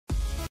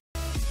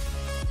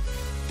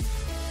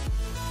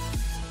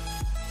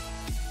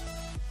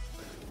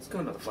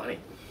kind of funny.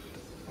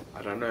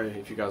 I don't know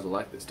if you guys will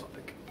like this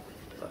topic,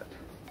 but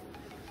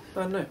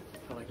I don't know.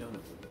 I like doing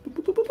it.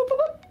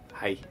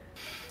 Hey.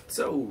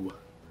 So,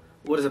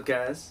 what is up,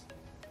 guys?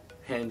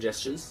 Hand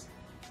gestures.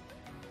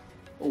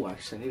 Oh,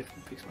 actually, I need to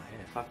fix my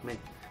hair. Fuck me.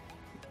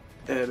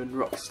 Urban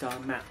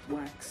rockstar matte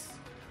wax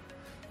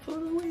for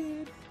the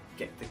weird.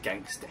 Get the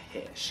gangster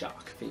hair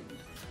shark fin,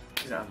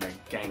 because I'm a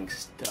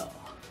gangster.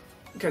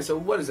 Okay, so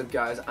what is up,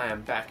 guys? I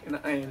am back, and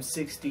I am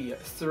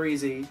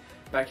XxX6ty3Z,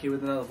 back here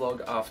with another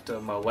vlog after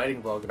my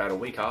waiting vlog about a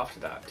week after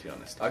that, to be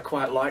honest. I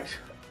quite liked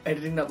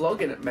editing that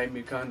vlog, and it made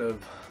me kind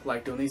of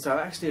like doing these. So I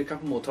have actually a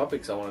couple more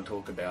topics I want to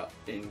talk about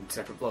in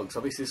separate vlogs.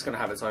 Obviously it's going to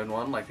have its own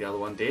one like the other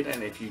one did,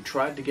 and if you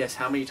tried to guess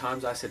how many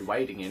times I said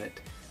waiting in it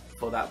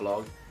for that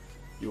vlog,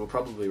 you were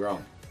probably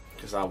wrong,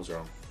 because I was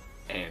wrong,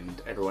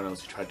 and everyone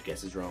else who tried to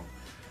guess is wrong.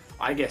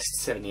 I guessed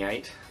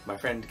 78, my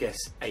friend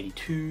guessed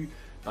 82,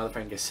 my other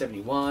friend guessed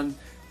 71.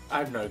 I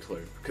have no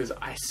clue, because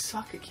I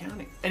suck at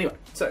counting. Anyway,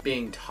 so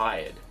being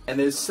tired. And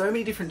there's so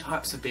many different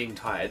types of being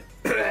tired.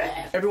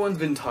 Everyone's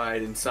been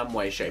tired in some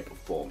way, shape or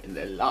form in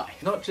their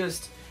life. Not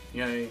just,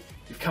 you know,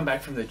 you've come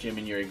back from the gym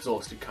and you're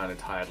exhausted, kind of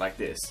tired like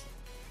this.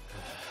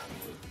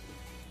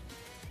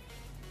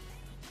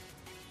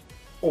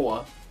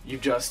 Or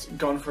you've just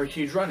gone for a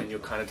huge run and you're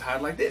kind of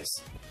tired like this.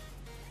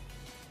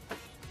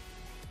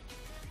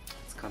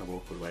 It's kind of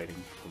awkward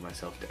waiting for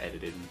myself to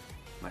edit in,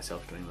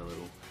 myself doing the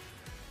little...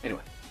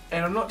 Anyway.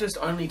 And I'm not just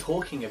only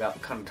talking about the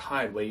kind of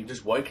tired where you've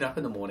just woken up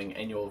in the morning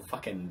and you're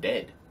fucking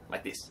dead.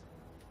 Like this.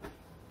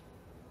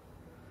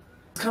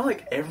 It's kind of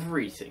like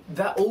everything.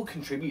 That all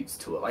contributes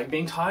to it. Like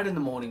being tired in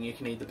the morning, you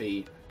can either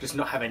be just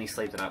not have any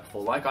sleep the night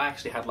before. Like I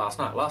actually had last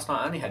night. Last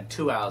night I only had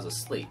 2 hours of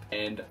sleep.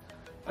 And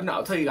I don't know,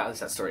 I'll tell you guys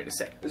that story in a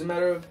sec. It's a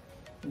matter of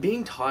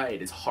being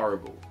tired is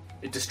horrible.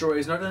 It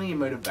destroys not only your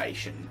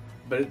motivation,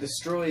 but it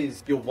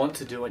destroys your want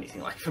to do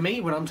anything. Like for me,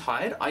 when I'm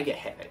tired, I get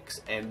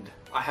headaches, and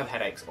I have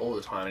headaches all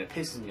the time, and it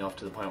pisses me off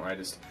to the point where I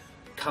just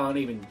can't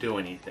even do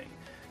anything.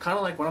 Kind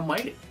of like when I'm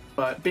waiting.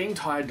 But being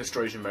tired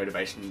destroys your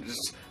motivation. It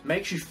just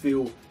makes you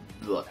feel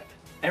bleh.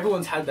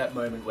 Everyone's had that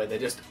moment where they're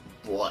just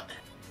bleh.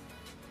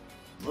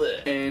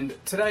 Bleh. And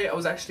today I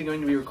was actually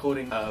going to be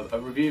recording a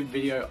review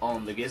video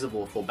on the Gears of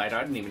War 4 beta.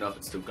 I don't even know if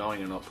it's still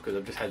going or not, because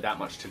I've just had that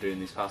much to do in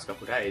these past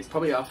couple of days.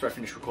 Probably after I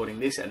finish recording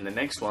this and the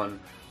next one,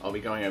 I'll be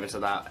going over to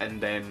that,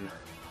 and then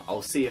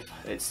I'll see if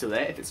it's still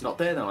there. If it's not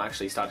there, then I'll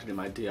actually start to do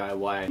my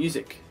DIY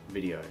music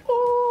video.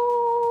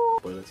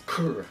 Spoilers.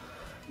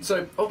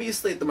 So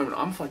obviously at the moment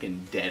I'm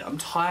fucking dead. I'm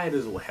tired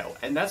as all hell,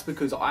 and that's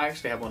because I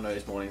actually have one of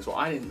those mornings where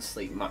I didn't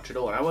sleep much at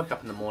all, and I woke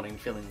up in the morning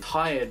feeling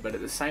tired, but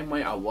at the same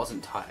way I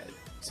wasn't tired.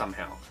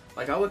 Somehow.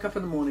 Like I woke up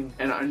in the morning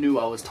and I knew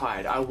I was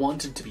tired. I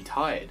wanted to be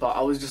tired, but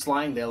I was just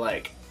lying there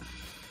like,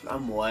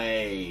 I'm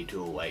way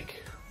too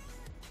awake.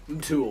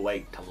 I'm too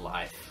awake to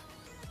life.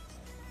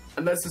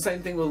 And that's the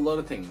same thing with a lot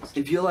of things.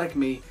 If you're like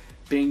me,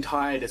 being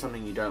tired is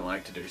something you don't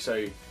like to do.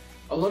 So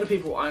a lot of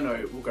people I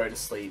know will go to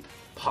sleep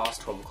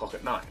past 12 o'clock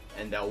at night,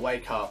 and they'll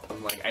wake up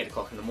on like 8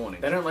 o'clock in the morning.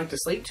 They don't like to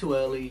sleep too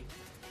early,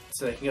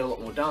 so they can get a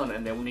lot more done,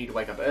 and they'll need to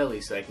wake up early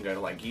so they can go to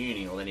like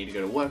uni, or they need to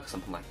go to work or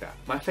something like that.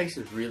 My face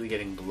is really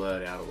getting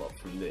blurred out a lot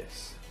from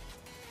this.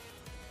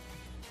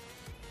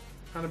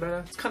 Kind of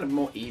better? It's kind of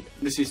more even.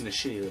 I'm just using a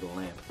shitty little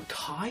lamp. I'm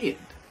tired.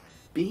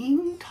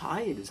 Being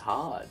tired is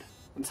hard.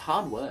 It's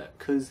hard work,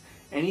 because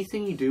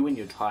anything you do when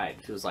you're tired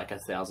feels like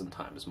 1,000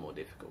 times more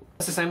difficult.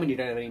 It's the same when you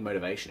don't have any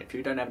motivation. If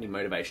you don't have any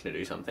motivation to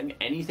do something,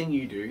 anything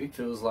you do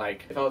feels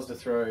like, if I was to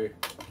throw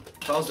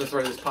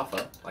this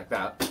puffer like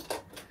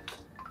that,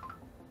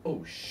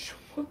 oh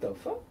what the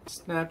fuck?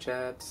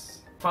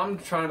 Snapchats. If I'm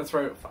trying to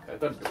throw, fuck, I've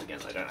got to do it again,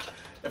 I don't know.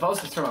 If I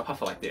was to throw my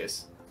puffer like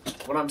this,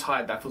 when I'm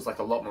tired that feels like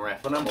a lot more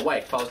effort. When I'm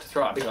awake, if I was to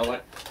throw it, I think I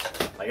went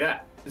like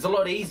that. It's a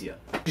lot easier.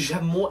 You should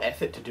have more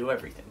effort to do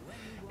everything.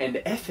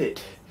 And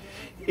effort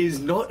is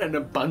not an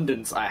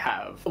abundance I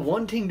have.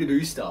 Wanting to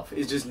do stuff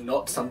is just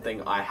not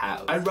something I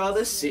have. I'd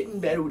rather sit in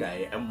bed all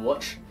day and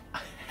watch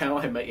How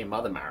I Met Your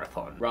Mother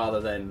marathon rather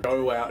than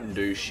go out and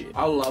do shit.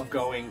 I love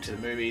going to the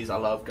movies, I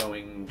love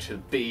going to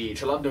the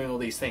beach, I love doing all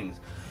these things.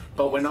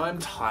 But when I'm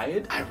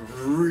tired, I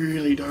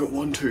really don't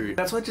want to.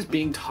 That's why just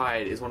being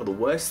tired is one of the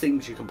worst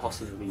things you can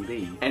possibly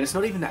be. And it's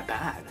not even that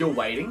bad. You're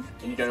waiting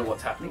and you don't know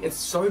what's happening. It's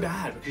so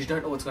bad because you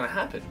don't know what's going to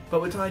happen.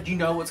 But with tired, you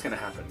know what's going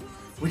to happen.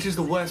 Which is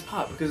the worst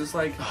part, because it's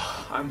like,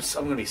 oh, I'm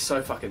gonna be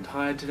so fucking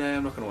tired today,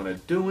 I'm not gonna wanna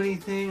do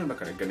anything, I'm not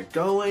gonna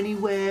go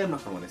anywhere, I'm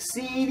not gonna wanna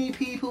see any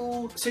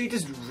people. So you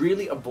just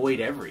really avoid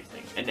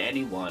everything and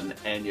anyone,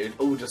 and you're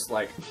all just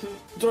like,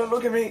 don't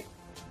look at me.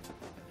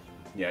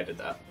 Yeah, I did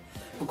that.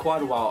 For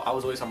quite a while, I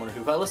was always someone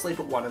who fell asleep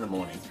at 1 in the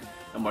morning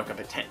and woke up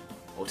at 10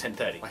 or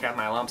 10:30. Like I have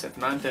my alarm set for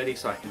 9:30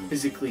 so I can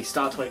physically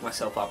start to wake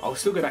myself up. I'll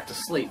still go back to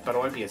sleep, but I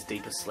won't be as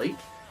deep asleep.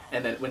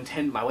 And then when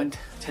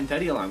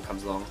 10:30 alarm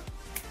comes along,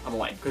 I'm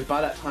awake, because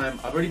by that time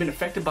I've already been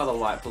affected by the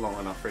light for long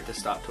enough for it to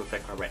start to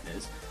affect my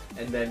retinas,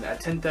 and then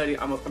at 10:30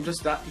 I'm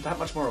just that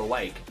much more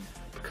awake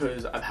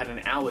because I've had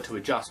an hour to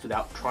adjust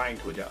without trying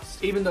to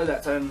adjust. Even though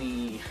that's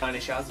only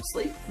 9-ish hours of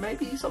sleep,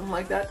 maybe something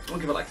like that. I'll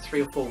give it like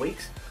 3 or 4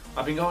 weeks.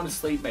 I've been going to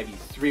sleep maybe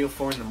 3 or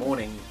 4 in the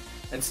morning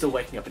and still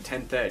waking up at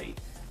 10:30.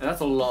 And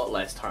that's a lot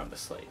less time to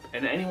sleep.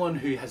 And anyone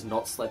who has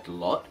not slept a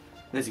lot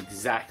knows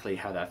exactly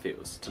how that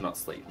feels to not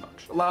sleep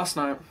much. Last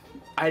night,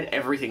 I had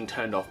everything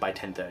turned off by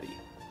 10:30.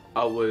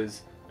 I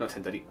was, not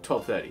 10:30,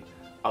 12:30.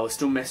 I was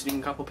still messaging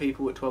a couple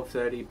people at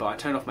 12:30, but I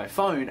turned off my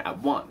phone at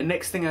 1. The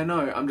next thing I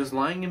know, I'm just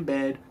lying in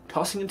bed,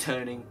 tossing and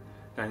turning,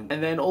 and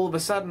then all of a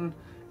sudden,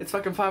 it's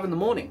fucking 5 in the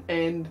morning.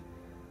 And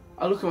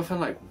I look at my phone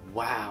like,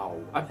 wow,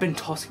 I've been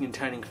tossing and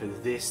turning for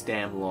this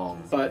damn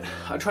long. But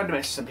I tried to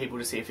message some people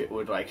to see if it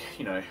would, like,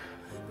 you know,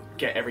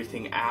 get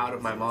everything out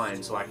of my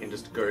mind so I can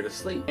just go to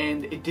sleep.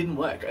 And it didn't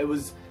work. It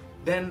was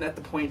then at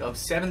the point of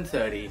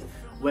 7:30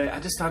 where I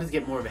just started to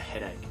get more of a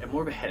headache and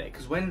more of a headache.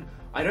 Because when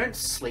I don't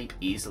sleep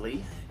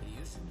easily,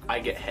 I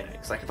get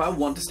headaches. Like if I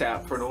want to stay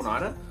out for an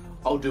all-nighter,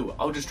 I'll do it.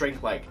 I'll just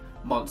drink like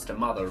Monster,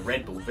 Mother,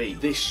 Red Bull, V,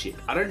 this shit.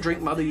 I don't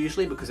drink Mother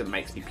usually because it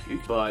makes me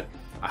puke, but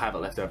I have it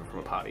left over from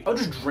a party. I'll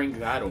just drink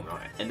that all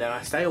night and then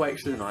I stay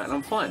awake through the night and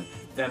I'm fine.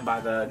 Then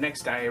by the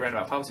next day, around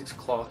about 5 or 6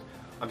 o'clock,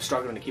 I'm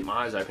struggling to keep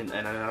my eyes open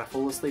and then I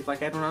fall asleep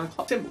like 8 or 9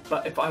 o'clock. Simple.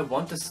 But if I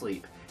want to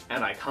sleep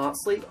and I can't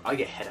sleep, I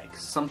get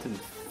headaches. Something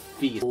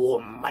fierce.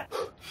 Oh,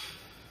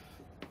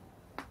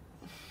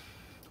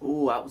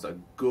 that was a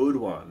good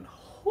one.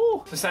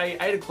 Ooh. So say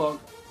 8 o'clock,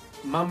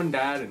 Mum and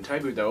Dad and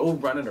Toby, they're all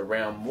running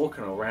around,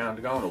 walking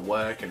around, going to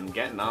work and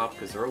getting up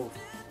because they're all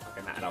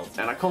fucking adults.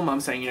 And I call Mum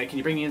saying, you know, can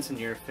you bring me in some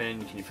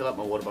Nurofen? Can you fill up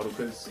my water bottle?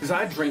 Because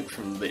I drink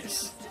from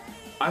this.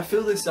 I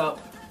fill this up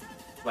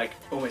like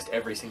almost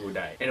every single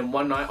day. And in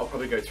one night, I'll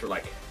probably go through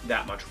like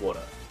that much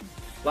water.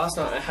 Last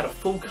night, I had a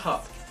full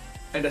cup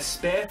and a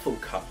spare full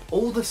cup,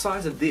 all the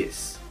size of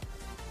this.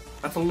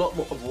 That's a lot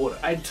more of water.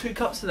 I had 2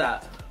 cups of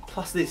that,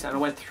 plus this, and I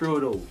went through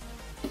it all.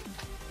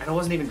 And I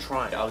wasn't even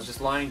trying. I was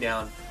just lying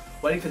down,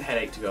 waiting for the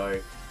headache to go,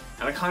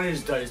 and I kind of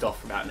just dozed off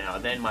for about an hour.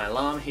 Then my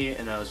alarm hit,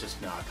 and I was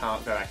just, no, I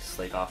can't go back to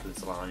sleep after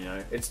this alarm, you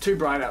know. It's too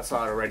bright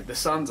outside already. The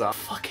sun's up.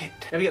 Fuck it.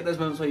 Ever get those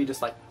moments where you're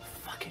just like,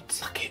 fuck it,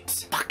 fuck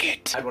it, fuck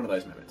it? I had one of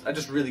those moments. I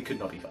just really could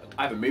not be fucked.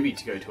 I have a movie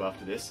to go to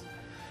after this,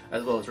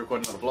 as well as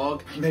recording another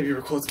vlog. Maybe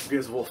record some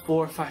Gears of War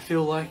 4 if I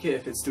feel like it,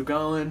 if it's still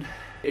going.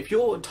 If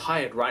you're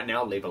tired right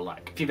now, leave a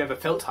like. If you've ever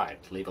felt tired,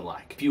 leave a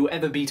like. If you will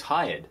ever be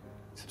tired,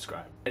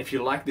 subscribe. And if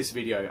you like this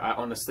video, I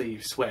honestly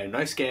swear,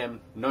 no scam,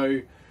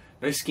 no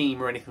scheme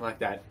or anything like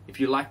that. If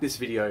you like this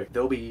video,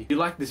 if you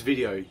like this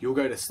video, you'll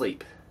go to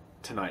sleep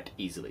tonight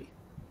easily.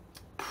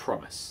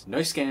 Promise. No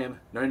scam,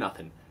 no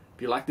nothing.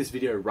 If you like this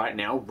video right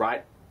now,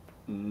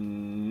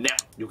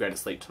 you'll go to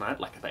sleep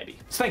tonight like a baby.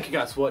 So thank you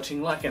guys for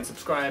watching, like and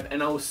subscribe,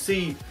 and I will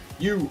see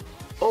you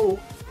all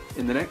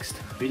in the next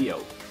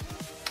video.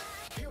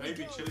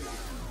 Maybe chilling.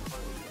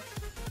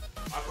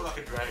 I feel like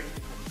a dragon.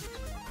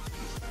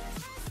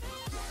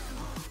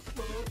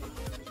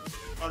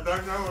 I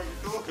don't know what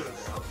you're talking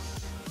about.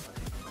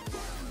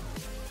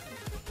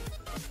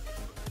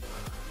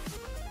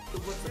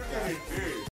 What's the